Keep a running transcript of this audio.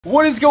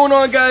What is going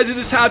on, guys? It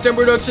is Halftime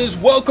Productions.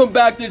 Welcome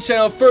back to the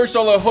channel. First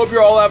of all, I hope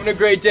you're all having a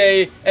great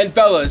day. And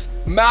fellas,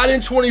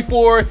 Madden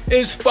 24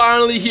 is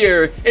finally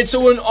here. And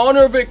so in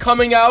honor of it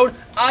coming out,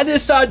 I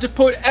decided to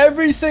put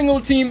every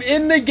single team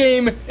in the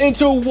game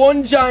into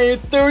one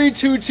giant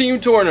 32-team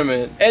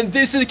tournament. And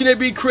this is going to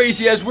be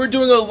crazy as we're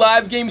doing a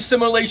live game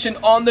simulation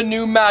on the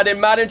new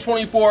Madden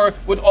 24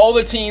 with all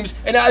the teams.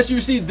 And as you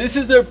see, this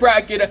is their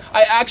bracket.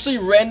 I actually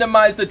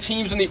randomized the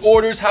teams in the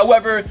orders.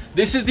 However,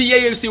 this is the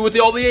AFC with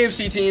all the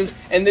AFC teams,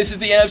 and this is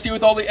the NFC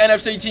with all the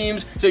NFC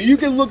teams. So you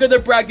can look at the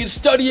bracket,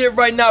 study it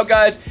right now,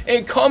 guys,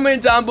 and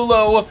comment down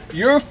below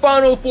your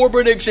Final Four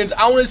predictions.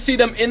 I want to see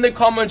them in the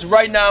comments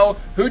right now.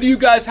 Who do you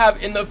guys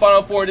have in the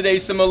Final Four in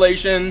today's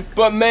simulation?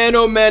 But man,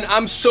 oh man,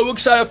 I'm so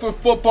excited for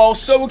football,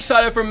 so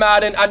excited for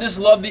Madden. I just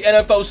love the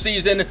NFL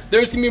season.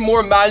 There's gonna be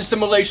more Madden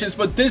simulations,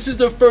 but this is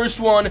the first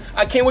one.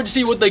 I can't wait to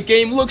see what the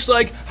game looks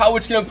like, how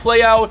it's gonna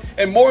play out,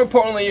 and more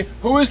importantly,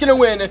 who is gonna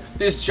win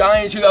this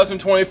giant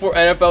 2024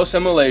 NFL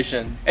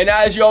simulation. And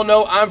as y'all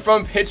know, I'm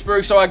from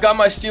Pittsburgh, so I got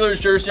my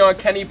Steelers jersey on,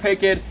 Kenny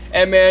Pickett.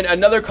 And man,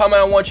 another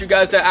comment I want you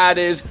guys to add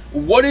is,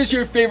 what is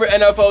your favorite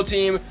NFL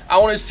team? I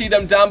want to see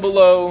them down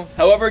below.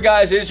 However,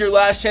 guys, it is your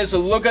last chance to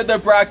look at the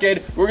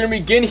bracket. We're going to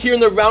begin here in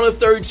the round of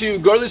 32,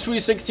 go to the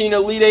Sweet 16,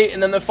 Elite 8,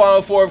 and then the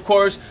Final Four, of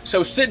course.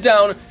 So sit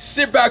down,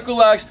 sit back,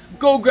 relax,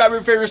 go grab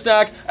your favorite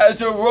snack as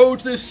the road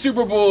to the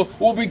Super Bowl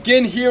will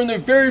begin here in the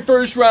very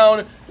first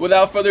round.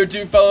 Without further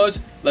ado, fellas,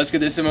 let's get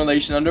this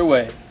simulation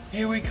underway.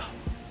 Here we go.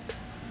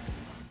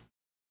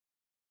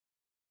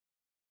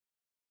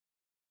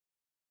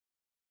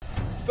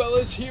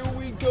 Fellas, here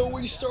we go.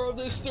 We start off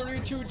this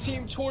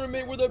 32-team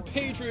tournament where the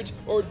Patriots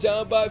are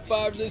down by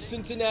 5 to the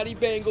Cincinnati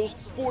Bengals.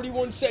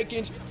 41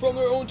 seconds from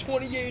their own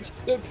 28.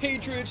 The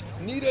Patriots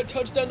need a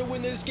touchdown to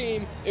win this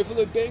game. And for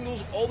the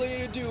Bengals, all they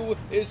need to do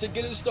is to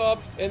get a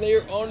stop, and they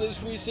are on to the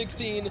Sweet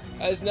 16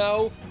 as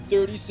now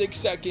 36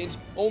 seconds.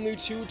 Only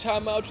 2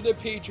 timeouts for the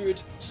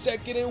Patriots.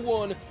 2nd and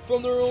 1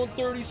 from their own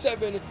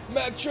 37.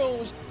 Mac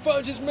Jones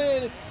finds his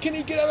man. Can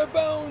he get out of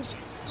bounds?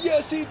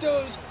 Yes, he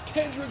does.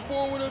 Kendrick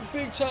Bourne with a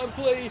big-time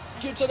play,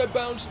 gets out of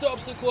bounds,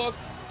 stops the clock.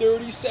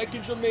 30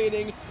 seconds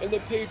remaining, and the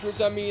Patriots,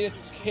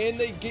 can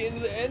they get into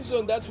the end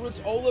zone? That's what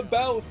it's all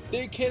about.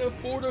 They can't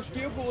afford a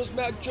field goal as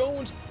Mac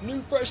Jones, new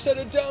fresh set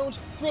of downs,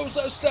 throws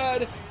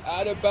outside,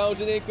 out of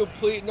bounds and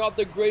incomplete. Not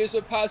the greatest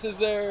of passes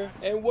there.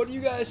 And what do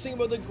you guys think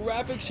about the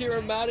graphics here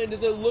in Madden?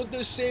 Does it look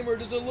the same or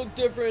does it look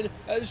different?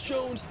 As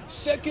Jones,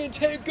 2nd and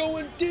 10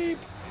 going deep.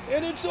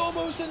 And it's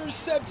almost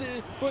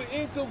intercepted, but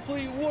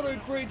incomplete. What a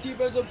great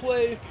defensive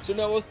play. So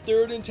now a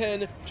 3rd and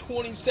 10,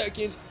 20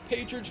 seconds.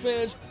 Patriots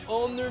fans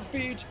on their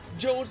feet.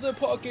 Jones in the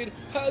pocket,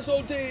 has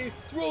all day,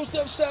 throws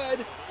left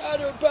side,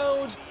 out of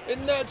bounds,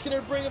 and that's going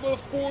to bring up a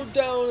 4th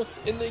down,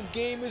 and the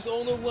game is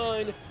on the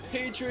line.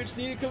 Patriots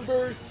need to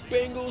convert.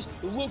 Bengals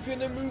looking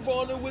to move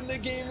on to win the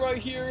game right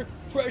here.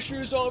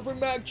 Pressure is on for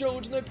Mac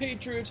Jones and the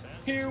Patriots.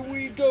 Here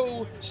we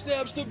go.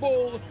 Snaps the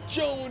ball.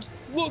 Jones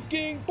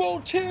looking,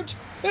 ball tipped,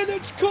 and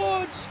it's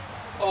caught.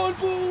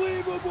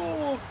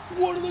 Unbelievable!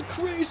 One of the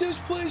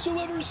craziest plays you'll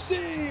ever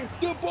see!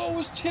 The ball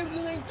was tipped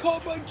and then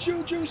caught by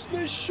Juju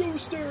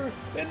Smith-Schuster,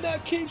 and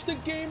that keeps the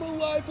game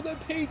alive for the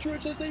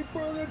Patriots as they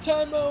burn a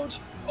timeout.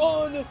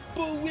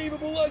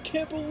 Unbelievable! I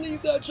can't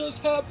believe that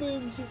just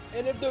happened!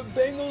 And if the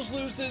Bengals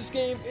lose this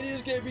game, it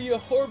is going to be a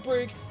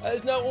heartbreak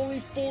as now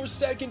only 4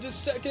 seconds is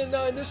 2nd and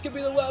 9. This could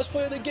be the last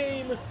play of the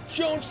game.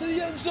 Jones to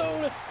the end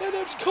zone, and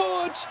it's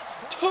caught!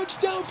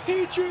 Touchdown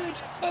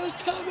Patriots as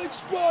time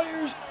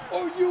expires!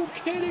 Are you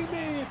kidding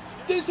me?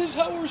 This is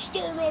how we're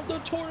starting off the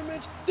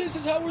tournament. This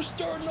is how we're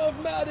starting off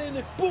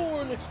Madden.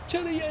 Bourne to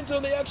the end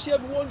zone. They actually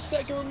have 1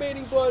 second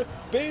remaining, but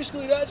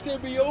basically that's going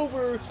to be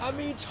over.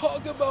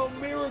 Talk about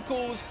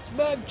miracles.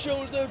 Mac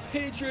Jones and the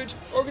Patriots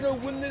are going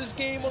to win this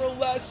game on the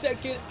last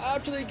second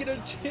after they get a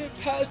tip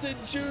pass to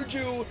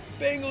Juju.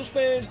 Bengals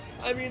fans,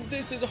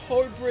 this is a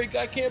heartbreak.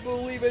 I can't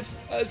believe it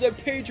as the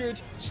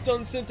Patriots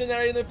stun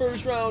Cincinnati in the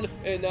first round.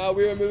 And now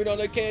we are moving on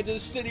to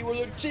Kansas City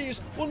where the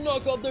Chiefs will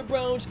knock out the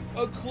Browns.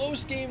 A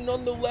close game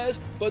nonetheless,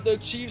 but the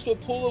Chiefs will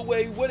pull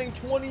away, winning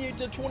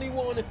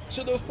 28-21.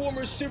 So the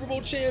former Super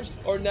Bowl champs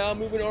are now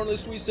moving on to the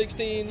Sweet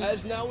 16.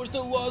 As now it's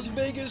the Las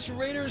Vegas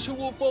Raiders who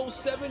will fall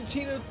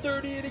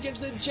 17-38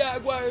 against the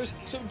Jaguars.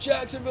 So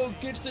Jacksonville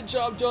gets the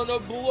job done, a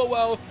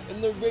blowout,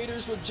 and the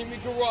Raiders with Jimmy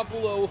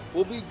Garoppolo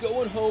will be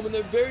going home in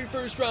the very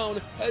first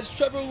round as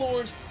Trevor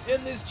Lawrence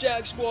and this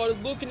Jag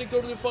squad looking to go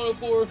to the Final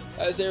Four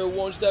as they are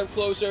 1 step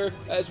closer.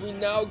 As we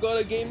now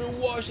got a game in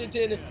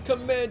Washington,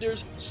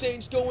 Commanders,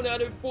 Saints going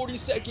out at 40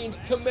 seconds.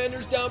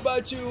 Commanders down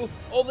by 2.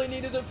 All they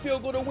need is a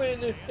field goal to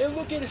win. And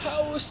look at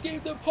how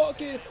escaped the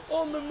pocket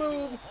on the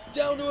move.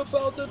 Down to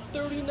about the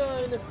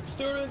 39,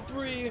 3rd and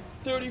 3,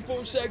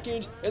 34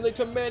 seconds, and the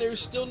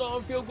Commanders still not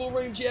on field goal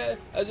range yet,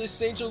 as the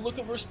Saints are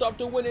looking for a stop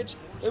to win it.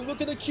 And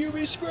look at the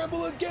QB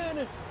scramble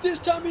again. This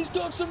time he's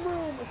got some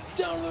room.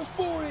 Down to the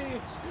 40,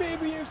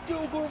 maybe in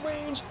field goal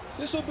range.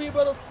 This will be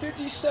about a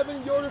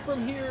 57-yarder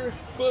from here,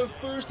 but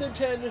 1st and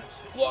 10.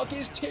 Clock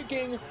is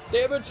ticking.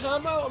 They have a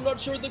timeout. I'm not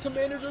sure what the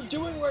Commanders are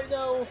doing right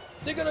now.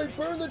 They're gonna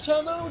burn the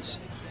timeout.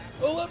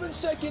 11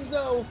 seconds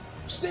now.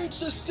 Saints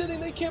just sitting.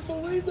 They can't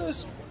believe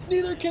this.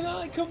 Neither can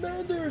I.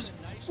 Commanders.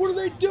 What are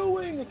they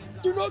doing?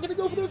 They're not gonna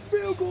go for the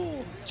field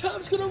goal.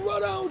 Time's gonna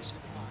run out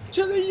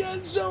to the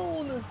end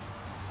zone.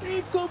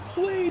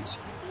 Incomplete.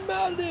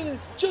 Madden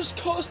just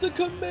cost the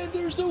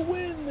Commanders a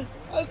win,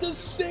 as the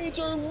Saints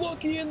are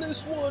lucky in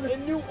this one,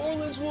 and New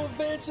Orleans will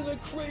advance in a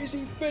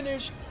crazy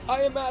finish.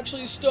 I am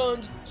actually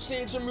stunned.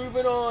 Saints are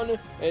moving on,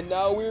 and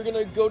now we're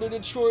gonna go to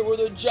Detroit, where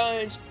the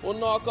Giants will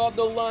knock off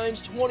the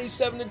Lions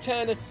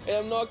 27-10. And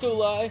I'm not gonna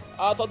lie,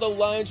 I thought the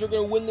Lions were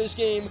gonna win this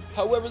game.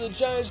 However, the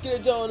Giants get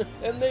it done,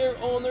 and they're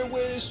on their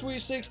way to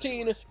Sweet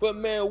 16. But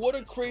man, what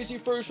a crazy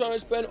first round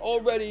it's been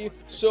already.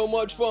 So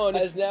much fun,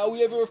 as now we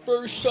have our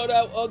first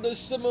shutout of the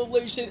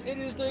simulation. It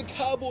is the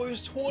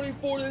Cowboys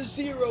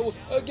 24-0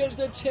 against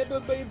the Tampa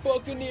Bay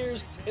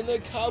Buccaneers, and the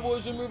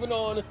Cowboys are moving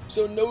on.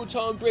 So no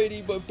Tom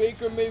Brady, but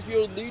Baker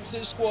Mayfield leads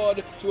his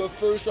squad to a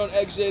first round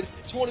exit.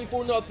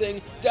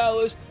 24-0.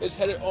 Dallas is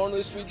headed on to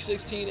the Sweet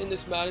 16 in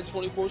this Madden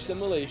 24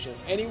 simulation.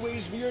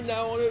 Anyways, we are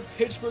now on a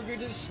Pittsburgh.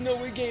 It's a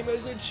snowy game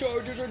as the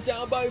Chargers are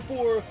down by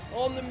 4.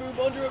 On the move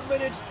under a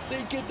minute,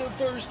 they get the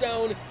first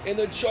down, and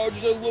the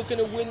Chargers are looking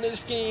to win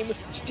this game.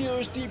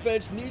 Steelers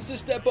defense needs to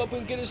step up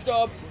and get a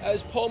stop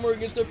as Palmer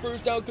gets the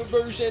first down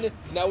conversion.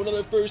 Now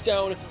another first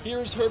down.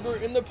 Here's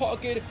Herbert in the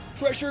pocket.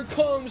 Pressure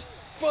comes.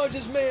 Finds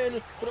his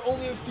man, but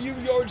only a few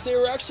yards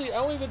there. Actually,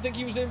 I don't even think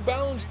he was in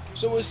bounds.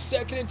 So a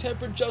 2nd and 10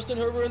 for Justin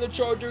Herbert and the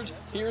Chargers.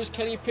 Here's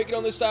Kenny Pickett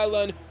on the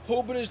sideline,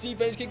 hoping his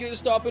defense can get a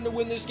stop and to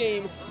win this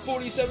game.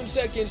 47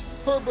 seconds.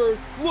 Herbert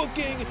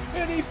looking,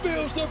 and he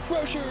fails the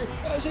pressure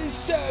as he's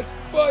sacked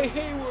by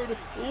Hayward,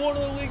 one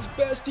of the league's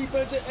best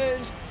defensive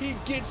ends. He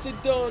gets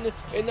it done,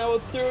 and now a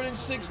 3rd and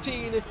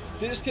 16.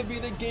 This could be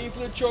the game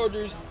for the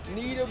Chargers.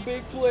 Need a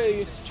big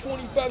play.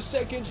 25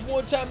 seconds,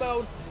 one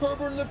timeout.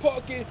 Herbert in the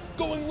pocket,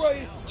 going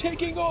right,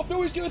 taking off.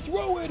 No, he's gonna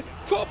throw it.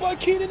 Caught by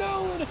Keenan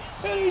Allen,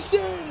 and he's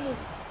in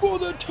for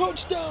the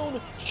touchdown.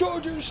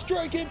 Chargers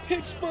strike in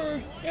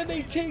Pittsburgh, and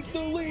they take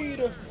the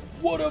lead.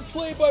 What a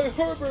play by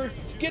Herbert,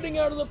 getting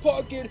out of the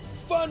pocket,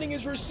 finding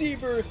his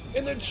receiver,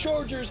 and the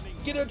Chargers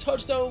get a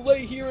touchdown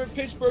late here in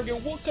Pittsburgh.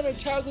 And what kind of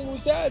tackling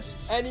was that?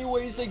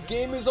 Anyways, the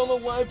game is on the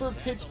line for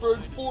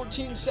Pittsburgh.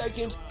 14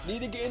 seconds.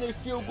 Need to get in a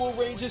field goal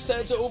range to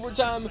send it to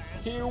overtime.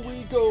 Here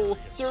we go.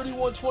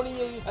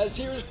 31-28. As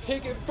here's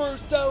Pickett,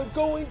 first down,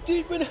 going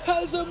deep and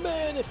has a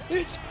man.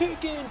 It's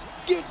Pickens.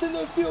 Gets in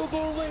the field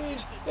goal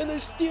range. And the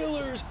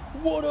Steelers,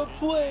 what a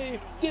play.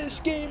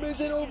 This game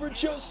isn't over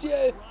just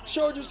yet.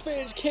 Chargers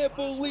fans can't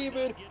believe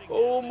it.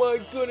 Oh my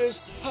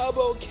goodness. How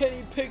about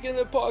Kenny Pickett in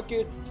the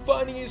pocket,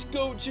 finding his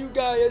go-to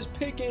guy as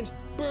Pickens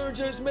burns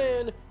his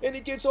man, and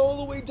it gets all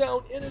the way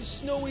down in a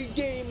snowy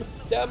game.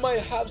 That might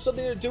have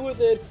something to do with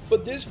it,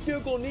 but this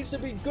field goal needs to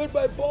be good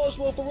by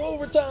Boswell for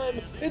overtime.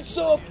 It's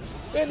up,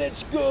 and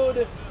it's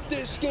good.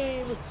 This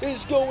game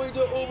is going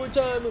to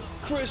overtime.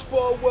 Chris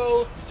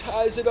Boswell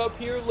ties it up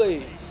here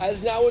late.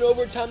 As now in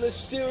overtime, the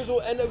Steelers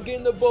will end up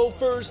getting the ball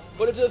first,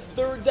 but it's a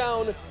 3rd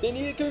down. They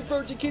need to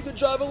convert to keep the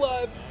drive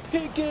alive.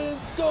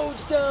 Pickens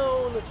goes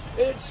down,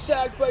 and it's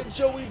sacked by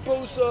Joey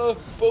Bosa.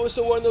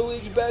 Bosa, one of the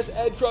league's best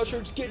edge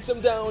rushers, gets him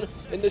down,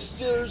 and the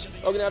Steelers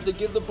are going to have to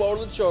give the ball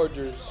to the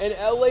Chargers. And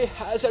LA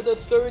has at the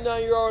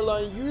 39-yard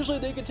line. Usually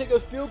they can take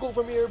a field goal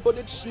from here, but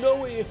it's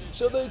snowy,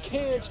 so they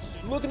can't.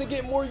 Looking to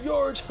get more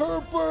yards.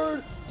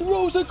 Herbert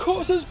throws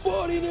across his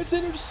body, and it's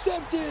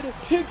intercepted.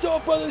 Picked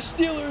off by the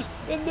Steelers,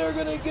 and they're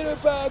going to get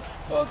it back.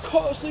 A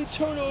costly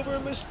turnover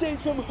and mistake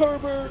from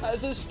Herbert,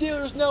 as the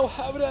Steelers now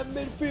have it at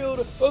midfield.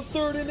 A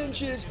 3rd and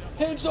inches.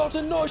 Hands off to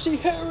Najee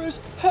Harris.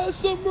 Has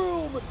some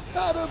room.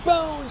 Out of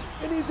bounds,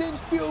 and he's in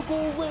field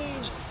goal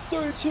range.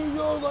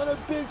 32-yard line, a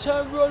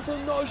big-time run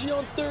from Najee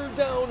on 3rd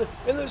down,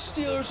 and the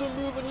Steelers are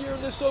moving here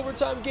in this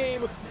overtime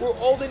game, where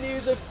all they need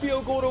is a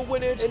field goal to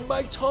win it, and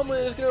Mike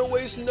Tomlin is going to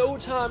waste no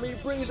time. He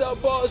brings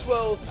out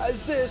Boswell,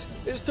 as this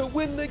is to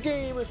win the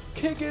game.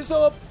 Kick is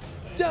up,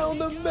 down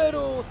the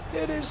middle.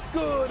 It is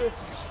good.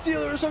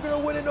 Steelers are going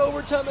to win in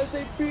overtime as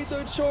they beat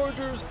the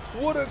Chargers.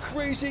 What a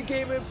crazy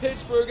game in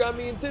Pittsburgh. I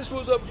mean, this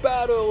was a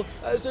battle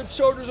as the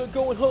Chargers are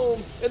going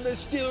home and the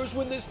Steelers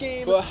win this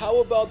game. But how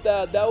about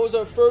that? That was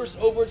our first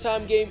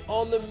overtime game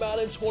on the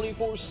Madden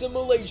 24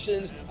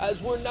 simulations,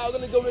 as we're now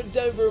going to go to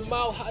Denver,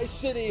 Mile High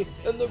City,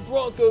 and the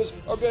Broncos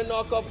are going to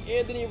knock off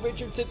Anthony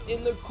Richardson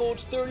in the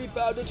Colts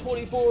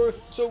 35-24.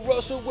 So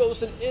Russell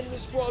Wilson in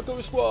this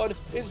Broncos squad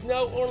is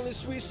now on the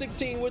Sweet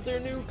 16 with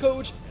their new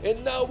coach.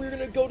 And now we're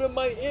going to go to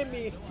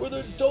Miami, where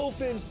the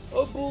Dolphins,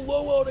 a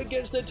blowout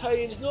against the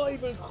Titans, not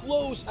even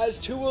close, as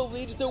Tua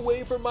leads the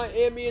way for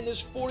Miami in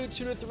this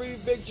 42-3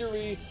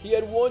 victory. He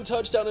had 1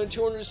 touchdown and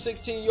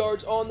 216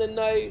 yards on the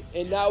night.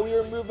 And now we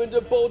are moving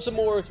to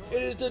Baltimore.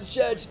 It is the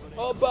Jets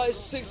up by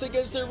 6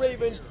 against the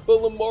Ravens,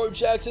 but Lamar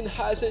Jackson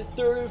has it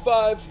 3rd and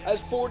 5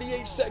 as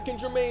 48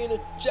 seconds remain.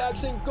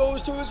 Jackson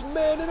goes to his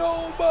man, and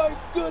oh my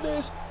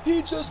goodness,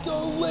 he just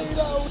got laid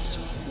out.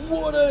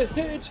 What a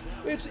hit!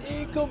 It's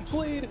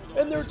incomplete,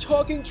 and they're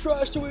talking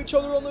trash to each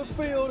other on the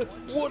field.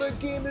 What a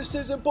game this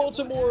is in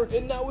Baltimore,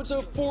 and now it's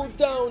a 4th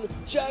down.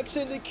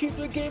 Jackson, to keep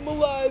the game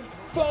alive,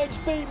 finds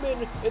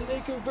Bateman, and they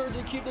convert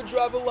to keep the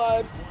drive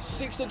alive.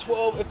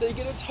 6-12. If they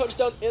get a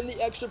touchdown and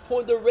the extra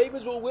point, the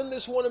Ravens will win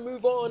this one and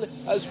move on.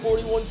 As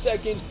 41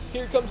 seconds,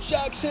 here comes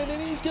Jackson,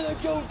 and he's gonna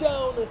go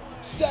down.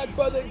 Sacked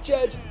by the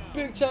Jets.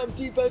 Big time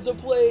defensive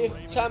play.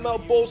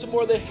 Timeout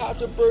Baltimore. They have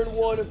to burn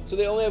one, so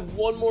they only have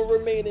one more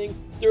remaining.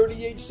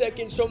 38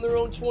 seconds from their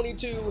own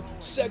 22.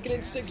 2nd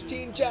and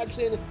 16.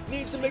 Jackson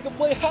needs to make a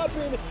play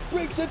happen.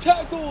 Breaks a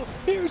tackle.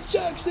 Here's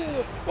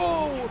Jackson.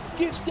 Oh,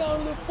 gets down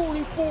to the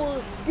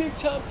 44. Big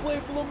time play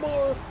for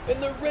Lamar.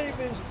 And the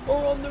Ravens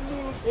are on the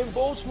move. And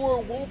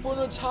Baltimore won't burn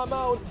a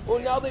timeout. Or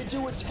now they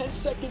do with 10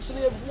 seconds, so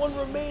they have one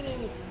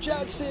remaining.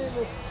 Jackson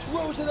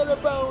throws it out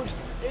of bounds.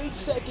 8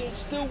 seconds,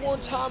 still one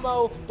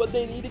timeout, but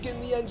they need to get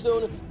in the end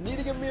zone,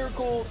 needing a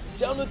miracle.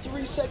 Down to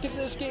 3 seconds in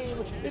this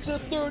game. It's a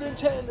 3rd and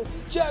 10.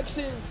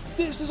 Jackson,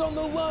 this is on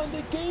the line.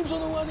 The game's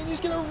on the line, and he's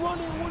gonna run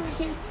it. What is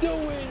he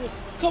doing?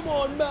 Come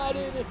on,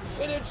 Madden.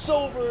 And it's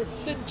over.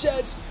 The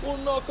Jets will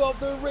knock off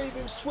the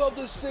Ravens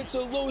 12-6,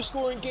 a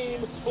low-scoring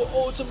game, but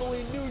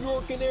ultimately New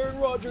York and Aaron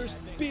Rodgers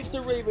beats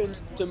the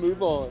Ravens to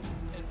move on.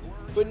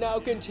 But now,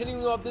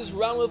 continuing off this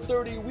round of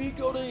 30, we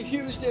go to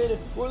Houston,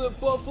 where the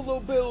Buffalo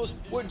Bills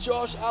with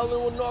Josh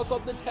Allen will knock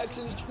off the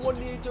Texans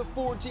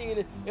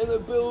 28-14. And the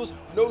Bills,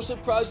 no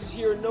surprises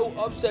here, no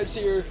upsets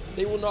here.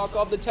 They will knock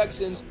off the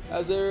Texans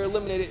as they're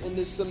eliminated in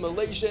this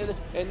simulation.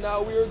 And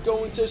now we are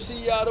going to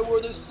Seattle, where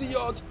the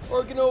Seahawks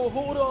are going to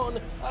hold on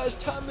as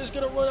time is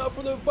going to run out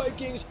for the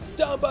Vikings.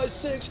 Down by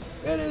 6.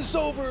 It is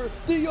over.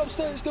 The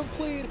upset is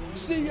complete.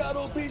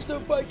 Seattle beats the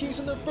Vikings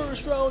in the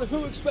first round.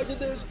 Who expected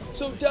this?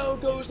 So down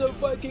goes the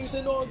Vikings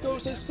and on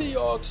goes the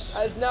Seahawks.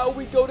 As now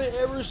we go to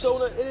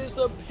Arizona, it is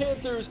the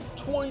Panthers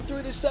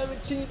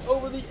 23-17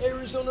 over the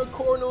Arizona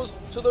Cardinals.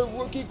 So the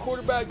rookie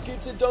quarterback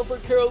gets it done for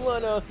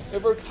Carolina,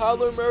 and for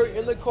Kyler Murray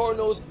and the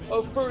Cardinals,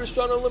 a first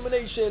round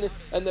elimination,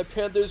 and the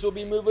Panthers will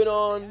be moving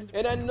on.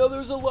 And I know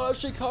there's a lot of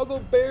Chicago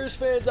Bears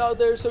fans out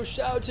there, so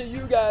shout out to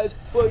you guys,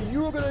 but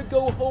you are gonna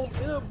go home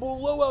in a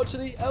blowout to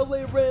the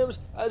LA Rams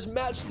as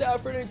Matt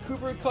Stafford and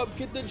Cooper Kupp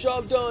get the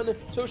job done.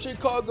 So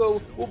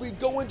Chicago will be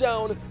going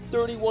down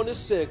 31-6.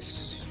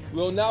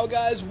 Well, now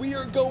guys, we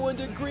are going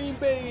to Green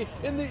Bay,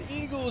 and the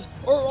Eagles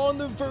are on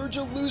the verge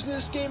of losing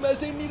this game as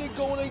they need to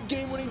go on a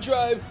game-winning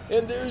drive.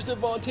 And there's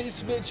Devontae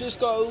Smith, just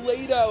got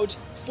laid out.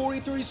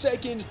 43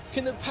 seconds.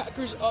 Can the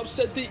Packers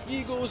upset the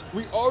Eagles?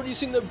 We already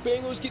seen the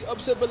Bengals get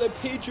upset by the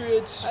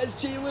Patriots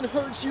as Jalen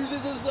Hurts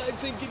uses his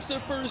legs and gets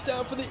the first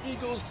down for the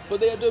Eagles, but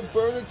they have to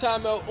burn a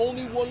timeout.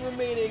 Only one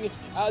remaining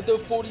at the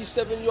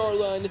 47-yard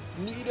line.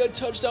 Need a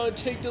touchdown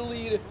to take the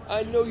lead.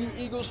 I know you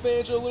Eagles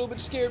fans are a little bit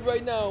scared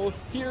right now.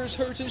 Here's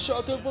Hurts in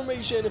shotgun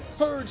formation.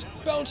 Hurts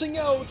bouncing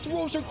out,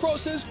 throws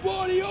across his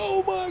body.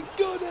 Oh my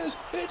goodness!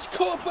 It's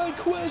caught by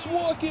Quez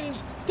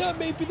Watkins. That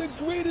may be the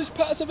greatest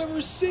pass I've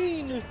ever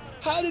seen.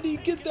 How did he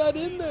get that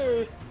in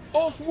there?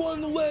 Off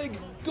one leg,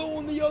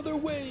 going the other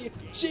way.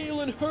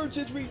 Jalen Hurts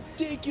is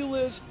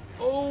ridiculous.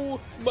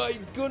 Oh my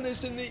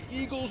goodness, and the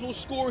Eagles will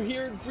score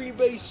here in Green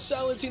Bay,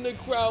 silencing the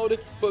crowd,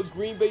 but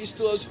Green Bay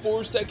still has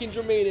 4 seconds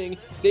remaining.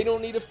 They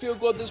don't need a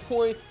field goal at this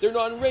point. They're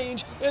not in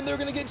range, and they're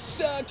gonna get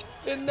sacked,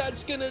 and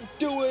that's gonna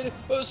do it.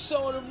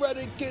 Hassan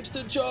Reddick gets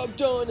the job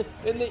done,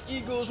 and the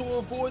Eagles will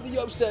avoid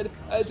the upset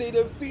as they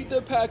defeat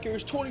the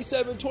Packers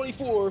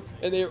 27-24,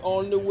 and they're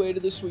on their way to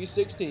the Sweet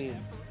 16.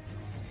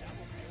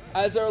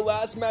 As our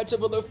last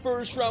matchup of the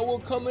first round will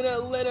come in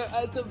Atlanta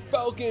as the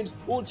Falcons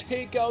will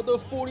take out the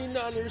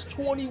 49ers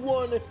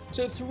 21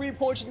 to 3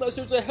 points unless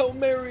there's a Hail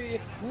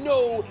Mary.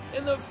 No,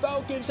 and the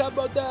Falcons, how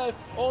about that,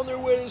 on their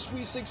way to the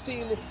Sweet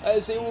 16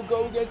 as they will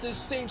go against the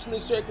Saints in the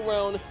second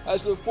round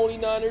as the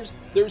 49ers,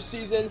 their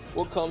season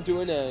will come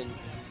to an end.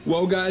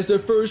 Well guys, the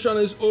first round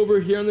is over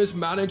here on this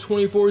Madden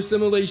 24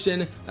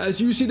 simulation. As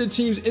you see the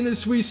teams in the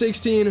Sweet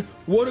 16,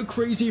 what a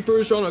crazy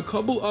first round, a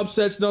couple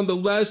upsets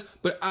nonetheless,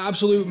 but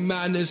absolute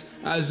madness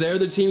as they're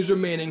the teams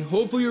remaining.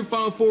 Hopefully your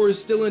Final Four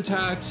is still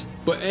intact.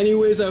 But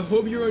anyways, I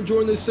hope you're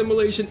enjoying this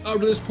simulation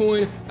up to this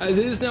point, as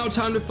it is now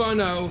time to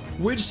find out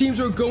which teams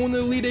are going to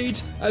the Elite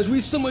 8 as we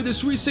simulate the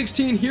Sweet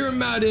 16 here in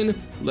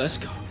Madden. Let's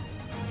go.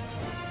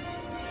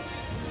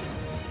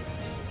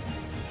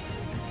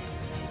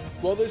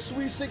 Well, the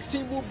Sweet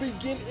 16 will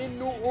begin in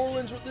New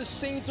Orleans, where the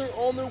Saints are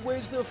on their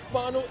way to the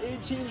final 8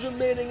 teams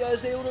remaining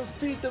as they will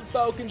defeat the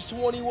Falcons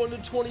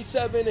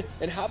 21-27.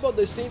 And how about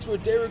the Saints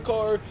with Derek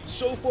Carr?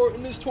 So far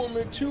in this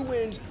tournament, 2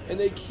 wins, and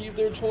they keep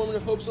their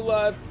tournament hopes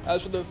alive.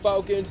 As for the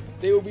Falcons,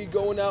 they will be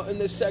going out in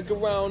the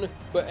second round.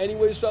 But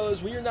anyways,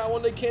 fellas, we are now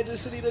on to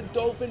Kansas City. The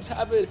Dolphins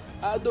have it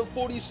at the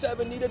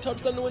 47, need a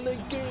touchdown to win the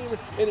game,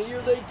 and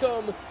here they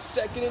come.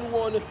 2nd and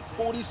 1,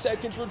 40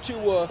 seconds for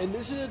Tua. And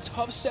this is a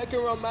tough second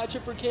round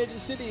matchup for Kansas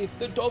Kansas City.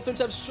 The Dolphins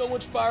have so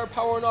much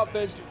firepower on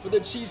offense, but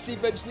the Chiefs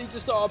defense needs to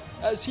stop,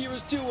 as here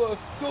is Tua,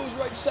 goes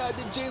right side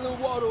to Jalen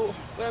Waddle.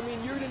 But I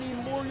mean, you're going to need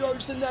more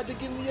yards than that to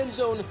get in the end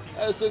zone,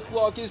 as the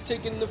clock is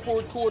ticking in the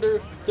fourth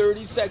quarter.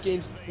 30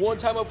 seconds. One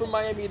timeout for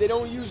Miami. They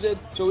don't use it,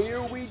 so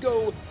here we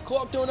go.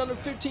 Clock down to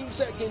 15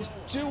 seconds.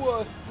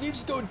 Tua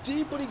needs to go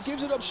deep, but he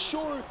gives it up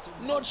short.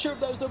 Not sure if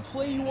that was the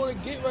play you want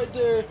to get right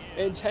there.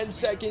 And 10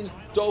 seconds.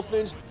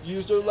 Dolphins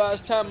use their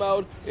last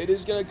timeout. It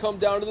is going to come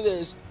down to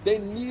this. They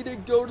need to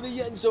go to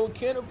the end zone.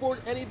 Can't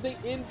afford anything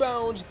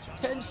inbounds.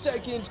 10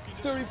 seconds.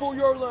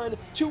 34-yard line.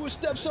 Tua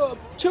steps up.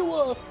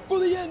 Tua for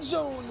the end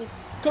zone.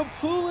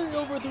 Completely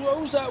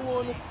overthrows that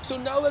one. So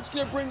now that's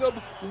going to bring up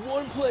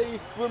one play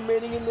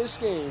remaining in this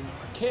game.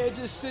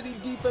 Kansas City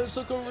defense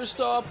looking for a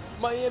stop.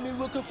 Miami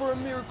looking for a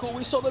miracle.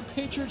 We saw the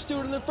Patriots do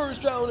it in the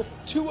first round.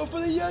 Tua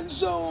for the end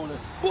zone.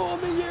 Ball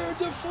in the air,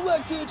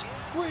 deflected.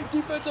 Great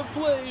defensive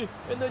play.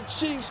 And the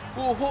Chiefs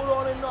will hold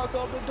on and knock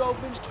off the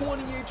Dolphins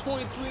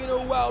 28-23 in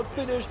a wild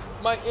finish.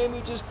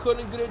 Miami just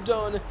couldn't get it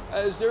done,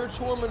 as their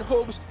tournament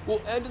hopes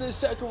will end in the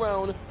second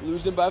round,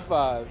 losing by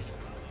 5.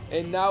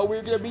 And now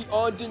we're going to be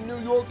on to New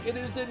York. It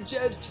is the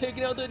Jets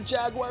taking out the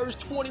Jaguars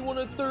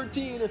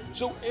 21-13.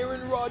 So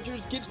Aaron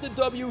Rodgers gets the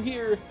W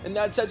here, and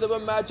that sets up a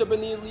matchup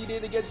in the Elite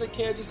Eight against the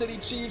Kansas City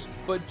Chiefs.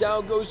 But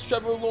down goes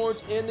Trevor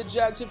Lawrence and the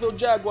Jacksonville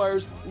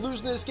Jaguars,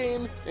 losing this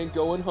game and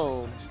going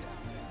home.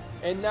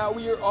 And now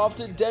we are off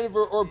to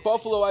Denver, or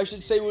Buffalo, I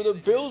should say, where the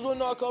Bills will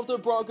knock off the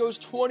Broncos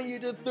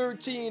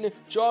 28-13.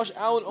 Josh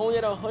Allen only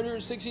had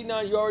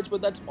 169 yards,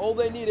 but that's all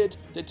they needed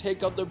to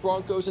take out the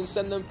Broncos and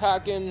send them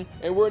packing.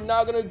 And we're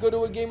now going to go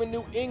to a game in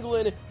New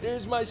England. It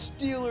is my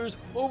Steelers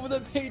over the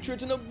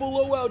Patriots in a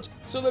blowout.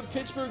 So the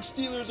Pittsburgh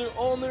Steelers are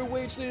on their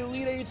way to the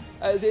Elite Eight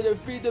as they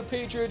defeat the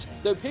Patriots.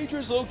 The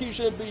Patriots low-key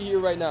shouldn't be here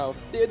right now.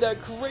 They had that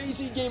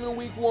crazy game in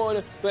week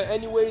 1, but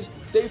anyways,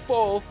 they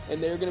fall,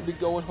 and they're going to be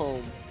going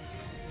home.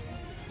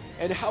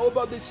 And how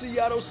about the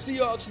Seattle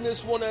Seahawks in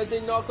this one, as they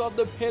knock off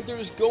the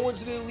Panthers, going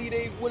to the Elite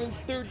Eight, winning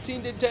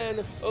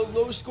 13-10. A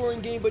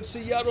low-scoring game, but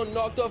Seattle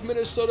knocked off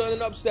Minnesota in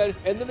an upset,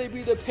 and then they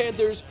beat the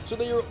Panthers, so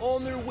they are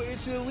on their way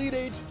to the Elite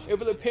Eight. And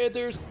for the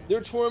Panthers,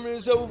 their tournament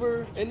is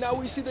over. And now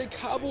we see the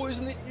Cowboys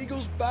and the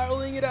Eagles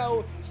battling it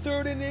out.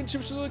 3rd and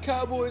inches for the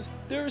Cowboys.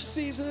 Their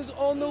season is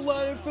on the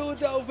line in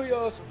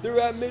Philadelphia. They're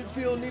at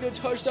midfield, need a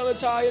touchdown to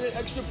tie and an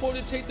extra point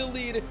to take the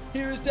lead.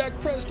 Here's Dak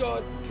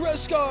Prescott.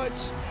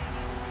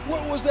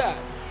 What was that?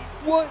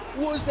 What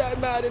was that,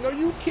 Madden? Are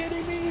you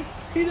kidding me?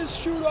 He just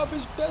shoot off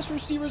his best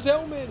receiver's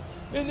helmet.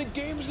 And the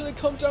game is going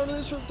to come down to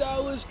this from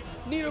Dallas.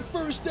 Need a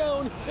first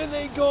down, and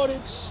they got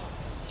it.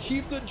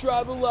 Keep the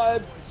drive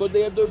alive, but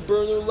they have to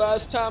burn their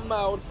last time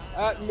out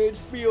at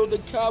midfield.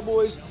 The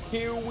Cowboys,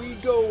 here we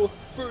go.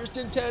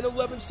 1st and 10,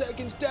 11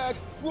 seconds. Dak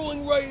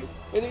rolling right,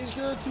 and he's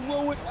going to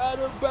throw it out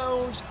of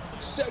bounds.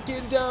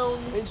 2nd down,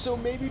 and so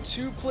maybe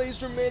 2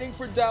 plays remaining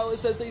for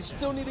Dallas, as they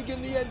still need to get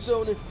in the end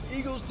zone.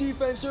 Eagles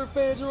defense, their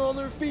fans are on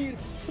their feet.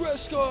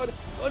 Prescott,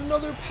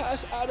 another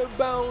pass out of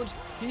bounds.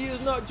 He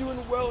is not doing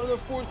well in the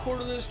 4th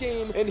quarter of this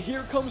game, and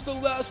here comes the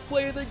last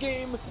play of the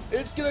game.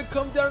 It's going to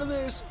come down to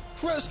this.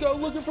 Prescott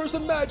looking for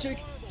some magic,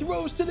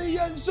 throws to the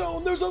end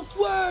zone. There's a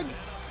flag.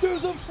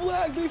 There's a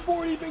flag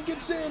before it even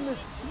gets in.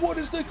 What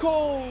is the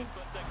call?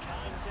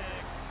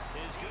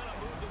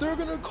 They're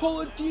going to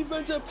call a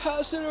defensive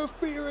pass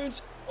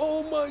interference.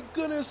 Oh my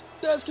goodness,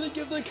 that's going to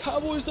give the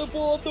Cowboys the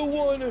ball at the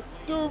 1. The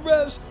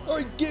refs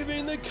are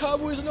giving the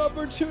Cowboys an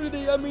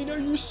opportunity. I mean, are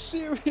you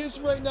serious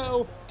right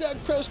now?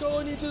 Dak Prescott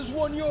only needs his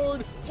 1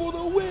 yard for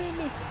the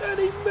win, and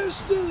he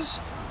missed this.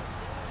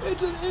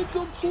 It's an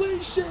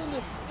incompletion.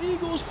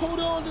 Eagles hold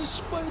on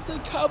despite the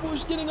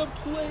Cowboys getting a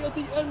play at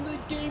the end of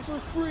the game for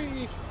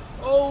free.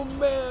 Oh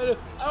man,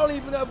 I don't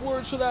even have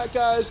words for that,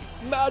 guys.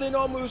 Madden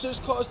almost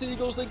just cost the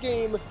Eagles the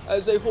game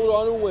as they hold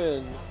on and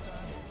win.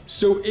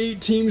 So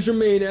 8 teams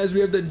remain, as we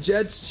have the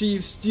Jets,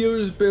 Chiefs,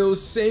 Steelers,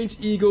 Bills, Saints,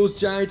 Eagles,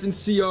 Giants, and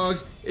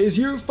Seahawks. Is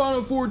your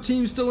Final 4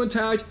 team still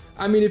intact?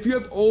 I mean, if you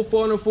have all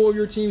Final 4 of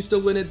your teams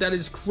still in it, that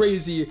is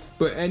crazy.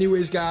 But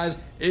anyways, guys,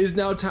 it is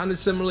now time to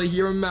simulate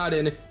here in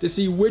Madden to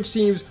see which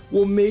teams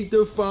will make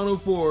the Final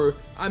 4.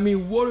 I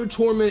mean, what a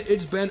tournament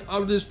it's been up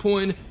to this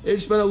point.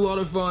 It's been a lot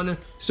of fun.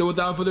 So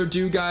without further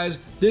ado, guys,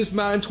 this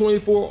Madden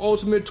 24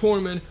 Ultimate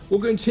Tournament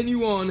will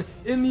continue on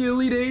in the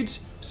Elite Eight.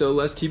 So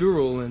let's keep it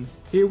rolling.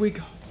 Here we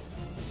go.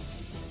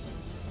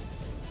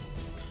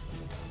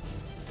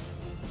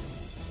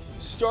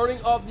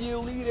 Starting off the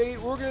Elite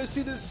Eight, we're going to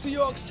see the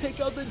Seahawks take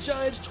out the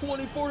Giants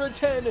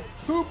 24-10.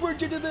 Who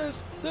predicted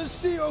this? The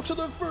Seahawks are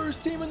the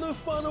first team in the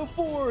Final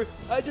 4.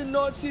 I did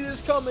not see this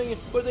coming,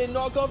 but they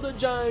knock off the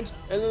Giants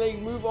and then they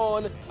move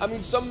on. I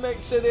mean, some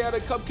might say they had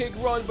a cupcake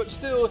run, but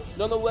still,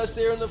 nonetheless,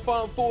 they're in the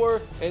Final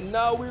 4. And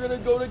now we're going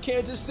to go to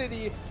Kansas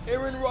City.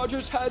 Aaron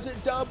Rodgers has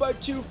it down by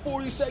 2,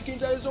 40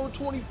 seconds at his own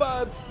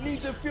 25.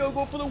 Needs a field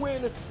goal for the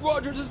win.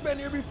 Rodgers has been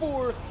here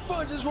before.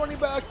 Funds his running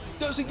back.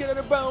 Doesn't get out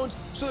of bounds,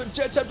 so the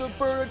Jets have to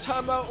burn burn a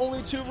timeout,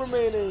 only 2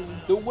 remaining.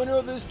 The winner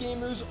of this game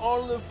moves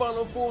on to the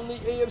Final Four in the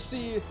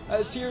AFC,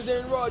 as here's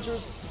Aaron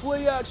Rodgers.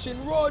 Play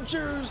action,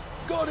 Rodgers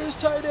got his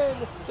tight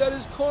end. That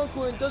is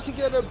Conklin. Doesn't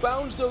get out of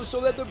bounds though,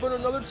 so they have to burn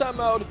another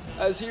timeout,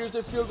 as here's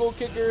the field goal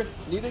kicker.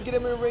 Need to get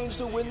him in range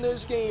to win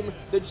this game.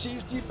 The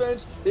Chiefs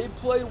defense, they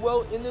played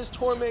well in this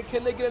tournament.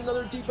 Can they get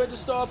another defensive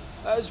stop,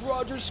 as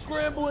Rodgers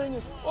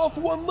scrambling off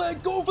one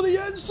leg, go for the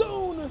end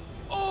zone?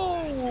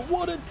 Oh,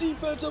 what a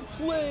defensive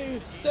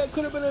play. That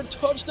could have been a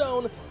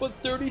touchdown, but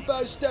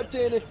 35 stepped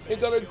in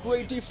and got a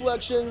great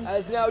deflection,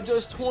 as now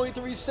just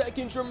 23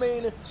 seconds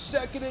remain.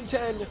 2nd and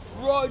 10.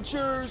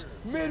 Rodgers,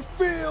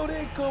 midfield,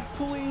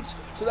 incomplete.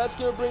 So that's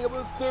going to bring up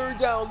a 3rd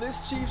down.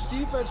 This Chiefs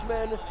defense,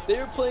 man, they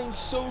are playing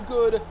so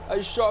good.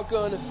 A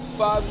shotgun,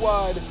 5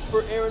 wide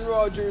for Aaron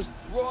Rodgers.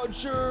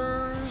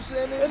 Rodgers,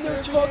 and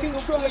they're talking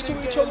trash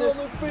to each other on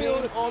the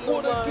field.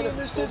 What a game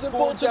this is in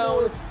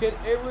Baltimore. Can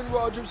Aaron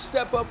Rodgers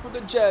step up for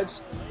the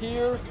Jets?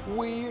 Here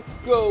we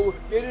go.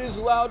 It is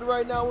loud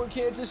right now in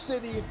Kansas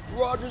City.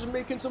 Rodgers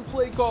making some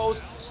play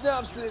calls.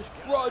 Snaps it.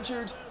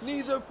 Rodgers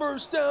needs a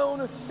 1st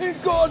down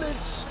and got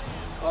it.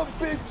 A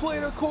big play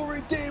to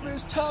Corey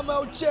Davis,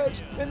 timeout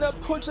Jets, and that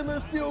puts him in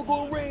field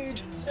goal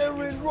range.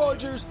 Aaron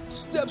Rodgers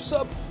steps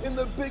up in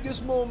the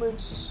biggest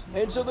moments.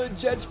 And so the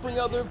Jets bring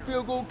out their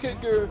field goal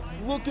kicker,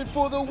 looking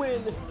for the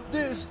win.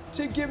 This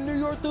to give New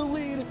York the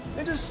lead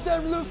and to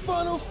send them to the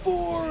Final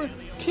Four.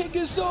 Kick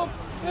is up,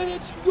 and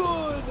it's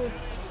good.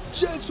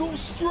 Jets will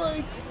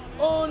strike.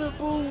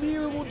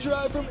 Unbelievable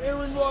drive from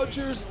Aaron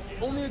Rodgers.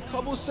 Only a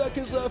couple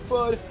seconds left,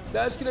 but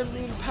that's going to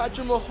mean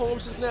Patrick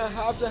Mahomes is going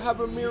to have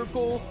a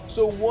miracle.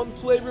 So 1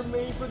 play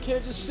remaining for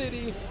Kansas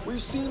City.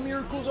 We've seen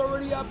miracles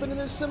already happen in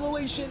this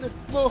simulation.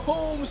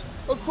 Mahomes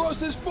across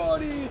his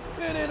body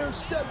and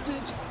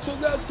intercepted. So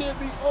that's going to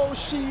be all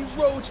she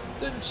wrote.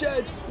 The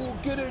Jets will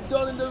get it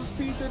done and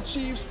defeat the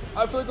Chiefs.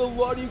 I feel like a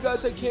lot of you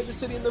guys had Kansas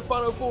City in the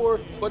Final Four,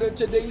 but in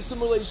today's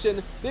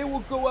simulation, they will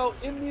go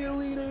out in the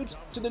Elite Eight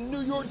to the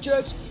New York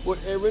Jets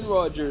with Aaron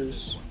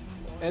Rodgers.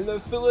 And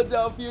the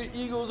Philadelphia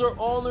Eagles are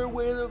on their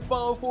way to the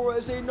Final Four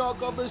as they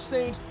knock off the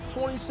Saints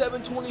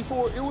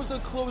 27-24. It was a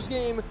close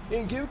game,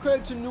 and give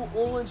credit to New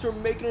Orleans for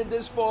making it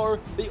this far.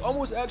 They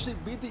almost actually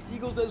beat the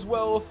Eagles as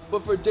well,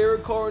 but for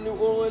Derek Carr and New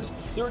Orleans,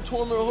 their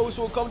tournament host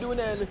will come to an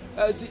end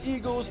as the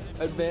Eagles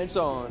advance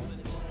on.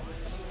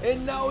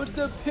 And now it's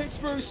the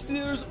Pittsburgh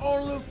Steelers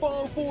on the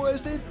Final Four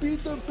as they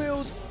beat the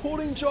Bills,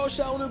 holding Josh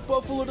Allen and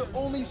Buffalo to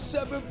only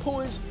 7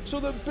 points. So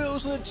the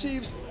Bills and the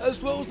Chiefs,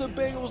 as well as the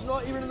Bengals,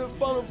 not even in the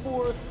Final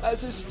Four,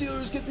 as the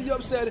Steelers get the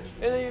upset and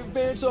they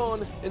advance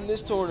on in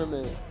this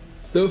tournament.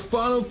 The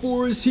Final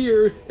Four is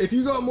here. If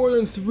you got more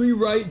than 3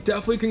 right,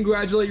 definitely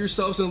congratulate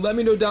yourselves and let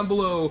me know down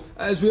below,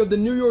 as we have the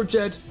New York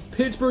Jets,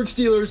 Pittsburgh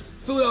Steelers,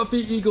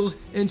 Philadelphia Eagles,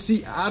 and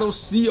Seattle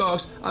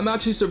Seahawks. I'm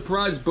actually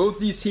surprised both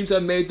these teams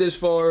have made this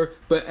far.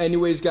 But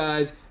anyways,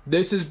 guys,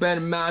 this has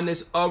been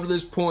madness up to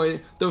this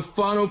point. The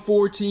Final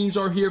Four teams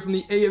are here from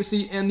the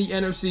AFC and the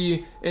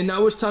NFC, and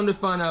now it's time to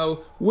find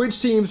out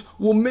which teams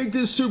will make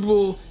this Super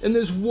Bowl in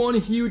this one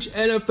huge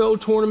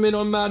NFL tournament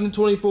on Madden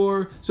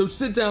 24. So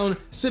sit down,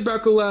 sit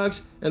back,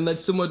 relax, and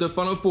let's simulate the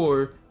Final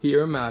Four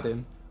here in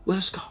Madden.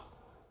 Let's go.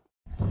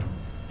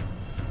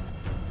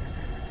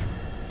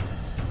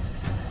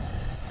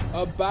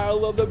 A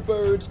battle of the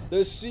birds. The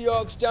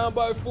Seahawks down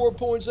by 4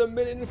 points, a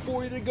minute and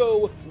 40 to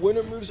go.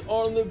 Winner moves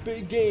on in the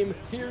big game.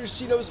 Here's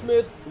Geno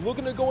Smith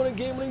looking to go on a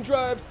game-winning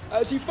drive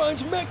as he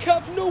finds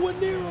Metcalf, no one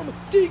near him.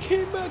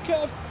 DK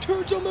Metcalf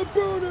turns on the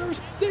burners.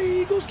 The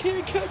Eagles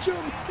can't catch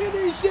him, and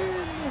he's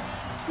in.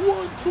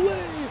 1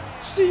 play.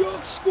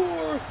 Seahawks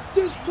score.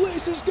 This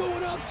place is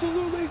going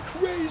absolutely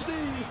crazy.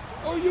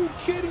 Are you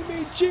kidding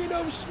me?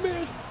 Geno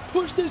Smith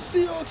push the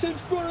Seahawks in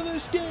front of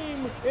this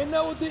game. And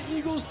now with the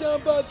Eagles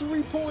down by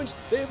 3 points,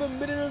 they have a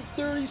minute and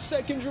 30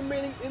 seconds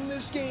remaining in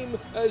this game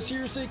as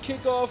here's the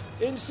kickoff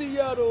in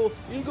Seattle.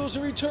 Eagles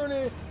are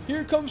returning.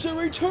 Here comes the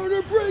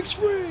returner, breaks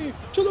free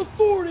to the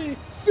 40,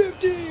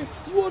 50,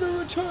 what a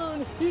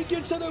return. He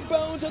gets out of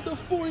bounds at the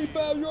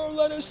 45-yard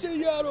line of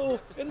Seattle,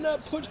 and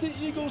that puts the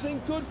Eagles in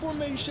good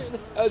formation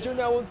as they're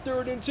now in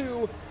 3rd and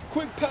 2.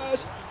 Quick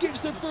pass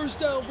gets the first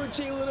down for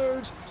Jalen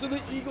Hurts. So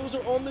the Eagles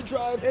are on the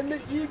drive, and the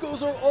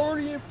Eagles are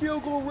already in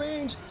field goal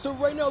range. So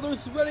right now they're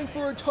threading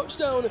for a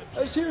touchdown.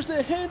 As here's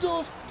the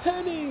handoff.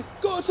 Penny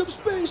got some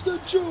space to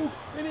juke,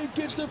 and he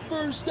gets the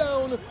first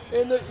down.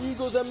 And the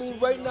Eagles, I mean,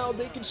 right now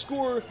they can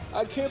score.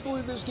 I can't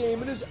believe this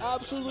game. It is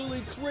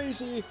absolutely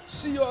crazy.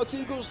 Seahawks,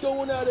 Eagles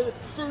going at it.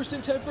 1st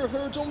and 10 for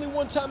Hurts. Only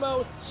 1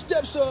 timeout.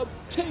 Steps up,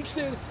 takes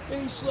it,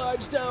 and he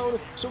slides down.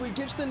 So he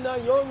gets the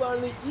 9-yard line,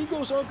 and the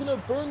Eagles aren't going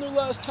to burn their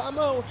last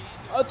timeout.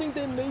 I think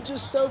they may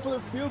just settle for the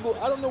field goal.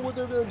 I don't know what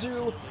they're going to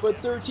do, but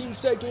 13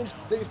 seconds,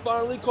 they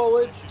finally call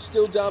it,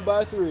 still down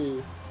by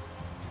 3.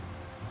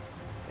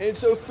 And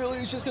so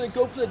Philly's just going to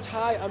go for the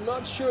tie. I'm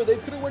not sure. They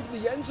could have went to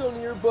the end zone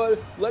here, but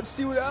let's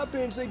see what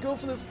happens. They go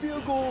for the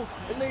field goal,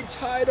 and they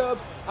tied up.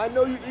 I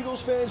know you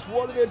Eagles fans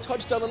wanted a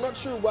touchdown. I'm not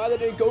sure why they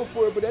didn't go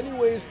for it, but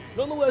anyways,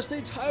 nonetheless,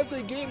 they tie up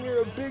the game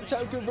here. A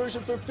big-time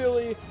conversion for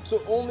Philly,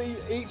 so only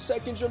 8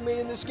 seconds remain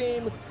in this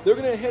game. They're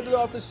going to hand it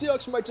off. The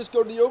Seahawks might just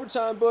go to the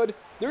overtime, but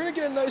they're going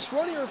to get a nice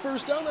run here.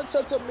 First down, that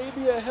sets up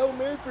maybe a Hail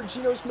Mary for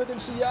Geno Smith in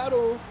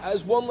Seattle.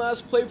 As one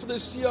last play for the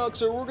Seahawks,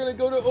 so we're going to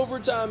go to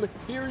overtime.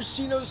 Here's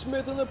Geno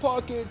Smith in the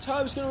pocket.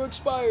 Time's going to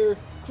expire.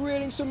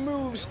 Creating some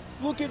moves.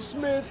 Look at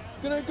Smith.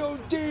 Going to go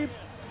deep.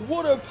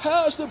 What a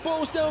pass. The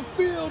ball's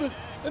downfield.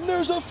 And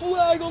there's a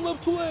flag on the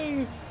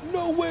play.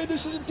 No way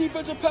this is a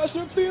defensive pass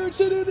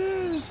interference, and it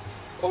is.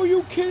 Are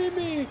you kidding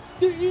me?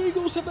 The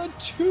Eagles have had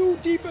 2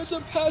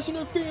 defensive pass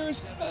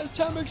interference as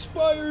time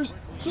expires,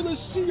 so the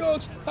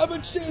Seahawks have a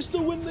chance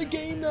to win the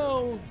game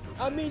now.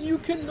 I mean, you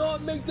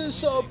cannot make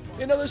this up.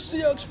 And now the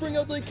Seahawks bring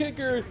out the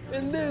kicker,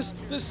 and this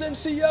to send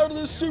Seattle to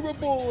the Super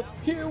Bowl.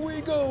 Here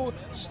we go.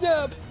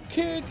 Snap,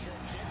 kick.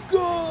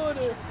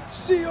 Good!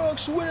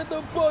 Seahawks win at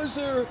the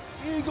buzzer.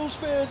 Eagles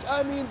fans,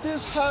 I mean,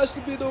 this has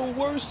to be the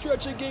worst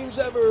stretch of games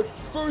ever.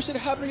 First it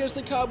happened against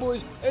the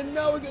Cowboys, and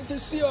now against the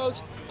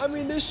Seahawks. I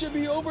mean, this should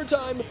be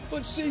overtime,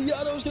 but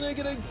Seattle's gonna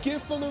get a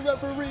gift from the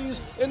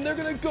referees, and they're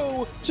gonna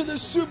go to the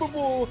Super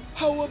Bowl.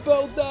 How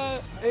about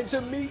that? And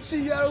to meet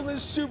Seattle in the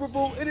Super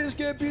Bowl, it is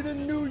gonna be the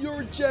New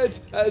York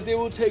Jets, as they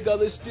will take on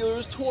the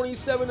Steelers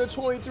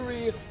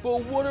 27-23.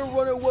 But what a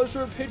run it was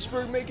for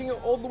Pittsburgh, making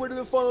it all the way to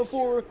the Final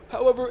Four.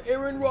 However,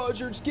 Aaron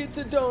Rodgers gets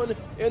it done,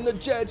 and the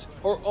Jets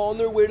are on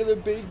their way to the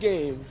big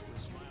game.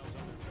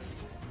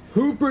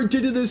 Who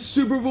predicted this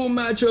Super Bowl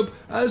matchup,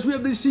 as we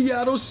have the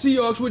Seattle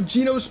Seahawks with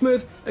Geno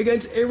Smith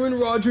against Aaron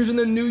Rodgers and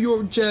the New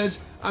York Jets?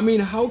 I mean,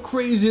 how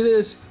crazy is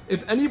this?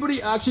 If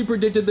anybody actually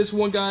predicted this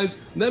one, guys,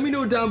 let me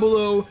know down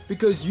below,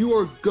 because you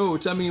are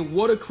GOATs. I mean,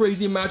 what a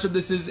crazy matchup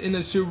this is in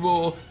the Super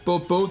Bowl.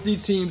 But both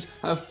these teams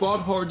have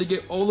fought hard to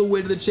get all the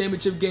way to the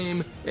championship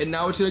game, and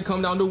now it's going to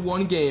come down to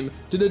one game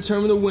to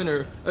determine the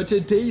winner of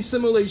today's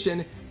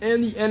simulation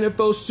and the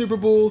NFL Super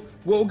Bowl.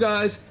 Well,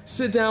 guys,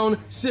 sit down,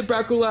 sit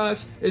back,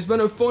 relax. It's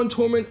been a fun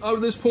tournament up to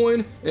this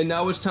point, and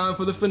now it's time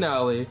for the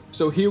finale.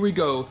 So here we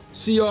go.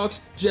 Seahawks,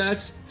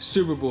 Jets,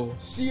 Super Bowl.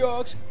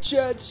 Seahawks,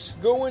 Jets,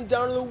 going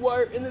down to the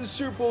wire in the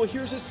Super Bowl.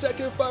 Here's a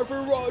 2nd and 5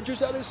 for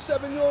Rodgers at his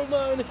 7-yard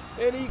line,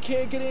 and he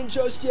can't get in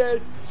just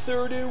yet.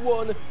 3rd and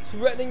 1,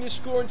 threatening to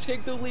score and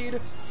take the lead.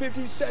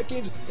 50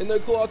 seconds, and the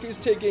clock is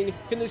ticking.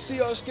 Can the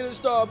Seahawks get a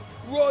stop?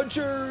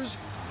 Rodgers,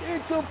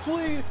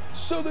 incomplete.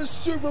 So the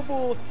Super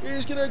Bowl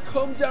is going to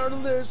come down to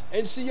this,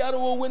 and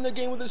Seattle will win the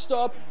game with a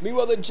stop.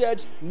 Meanwhile, the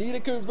Jets need to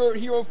convert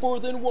here on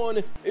 4th and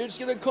 1. It's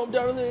going to come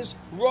down to this.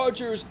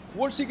 Rodgers,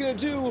 what's he going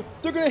to do?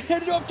 They're going to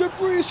hand it off to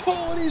Breece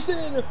Hall, and he's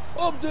in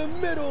up the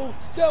middle.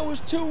 That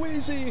was too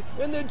easy,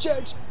 and the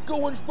Jets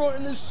go in front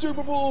in the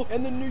Super Bowl,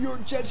 and the New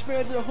York Jets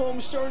fans at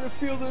home starting to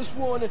feel this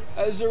one,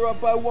 as they're up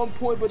by 1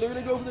 point, but they're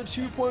going to go for the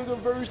 2-point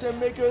conversion and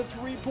make it a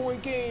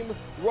 3-point game.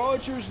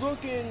 Rodgers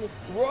looking.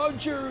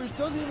 Rodgers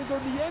doesn't even go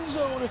to the end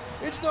zone.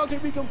 It's not going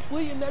to be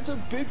complete, and that's a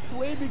big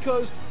play,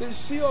 because the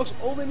Seahawks,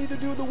 all they need to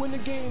do to win the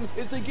game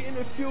is to get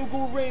into field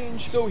goal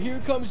range. So here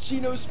comes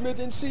Geno Smith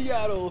in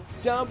Seattle,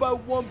 down by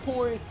 1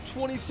 point,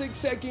 26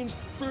 seconds,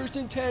 1st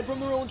and 10 from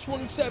their own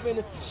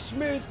 27.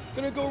 Smith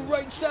gonna go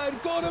right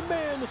side, got a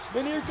man,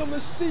 and here come the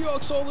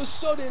Seahawks all of a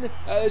sudden,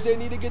 as they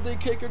need to get the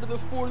kicker to the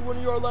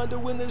 41-yard line to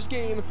win this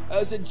game,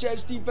 as the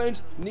Jets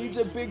defense needs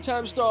a big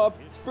time stop.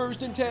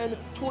 1st and 10,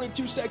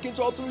 22 seconds,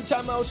 all 3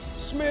 timeouts.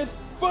 Smith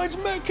finds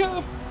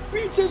Metcalf,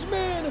 beats his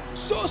man.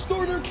 Sauce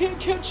Gardner can't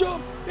catch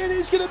up, and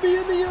he's gonna be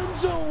in the end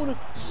zone.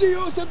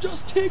 Seahawks have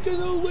just taken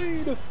the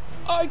lead.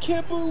 I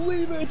can't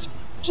believe it.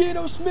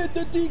 Geno Smith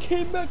to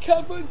DK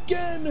Metcalf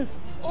again.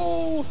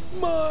 Oh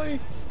my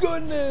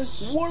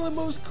goodness. One of the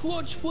most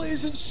clutch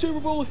plays in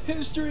Super Bowl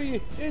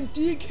history, and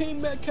DK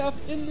Metcalf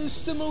in this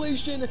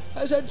simulation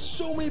has had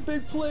so many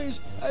big plays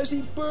as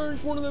he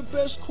burns one of the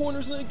best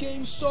corners in the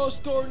game, Sauce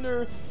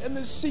Gardner, and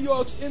the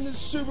Seahawks in the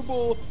Super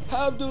Bowl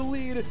have the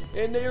lead,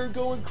 and they are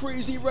going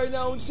crazy right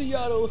now in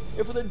Seattle.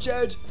 And for the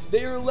Jets,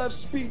 they are left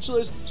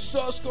speechless.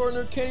 Sauce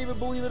Gardner can't even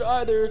believe it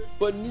either,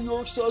 but New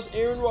York still has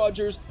Aaron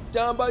Rodgers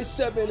down by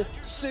 7,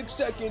 6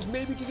 seconds,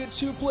 maybe can get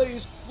 2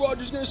 plays.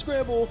 Rodgers gonna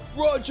scramble.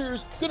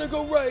 Rodgers gonna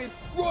go right.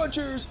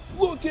 Rodgers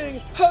looking,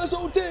 has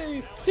all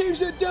day,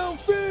 heaves it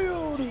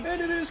downfield,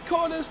 and it is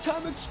caught as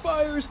time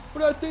expires,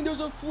 but I think there's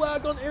a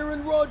flag on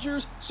Aaron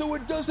Rodgers, so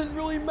it doesn't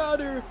really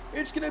matter.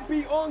 It's gonna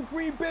be on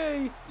Green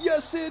Bay.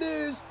 Yes, it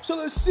is. So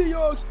the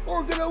Seahawks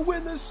are gonna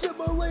win the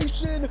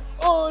simulation.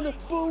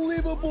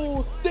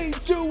 Unbelievable. They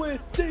do it.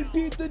 They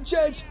beat the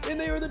Jets, and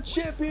they are the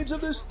champions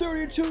of this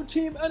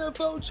 32-team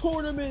NFL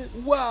tournament.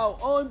 Wow,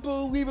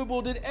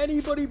 unbelievable. Did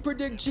anybody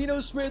predict Geno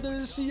Smith and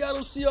the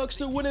Seattle Seahawks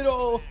to win it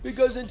all?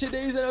 Because in today's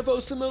today's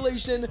NFL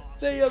simulation,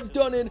 they have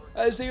done it,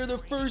 as they are the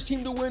first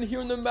team to win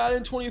here in the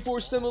Madden 24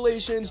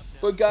 simulations.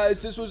 But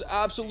guys, this was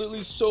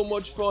absolutely so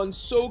much fun,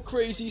 so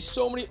crazy,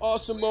 so many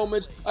awesome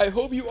moments. I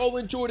hope you all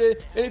enjoyed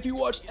it, and if you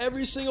watched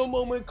every single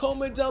moment,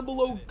 comment down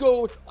below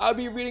GOAT. I'll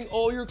be reading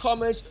all your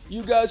comments.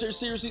 You guys are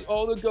seriously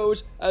all the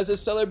GOATs as the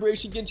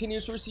celebration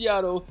continues for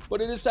Seattle.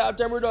 But it is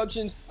halftime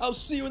reductions. I'll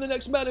see you in the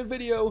next Madden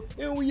video,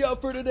 and we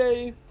out for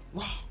today.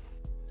 Wow.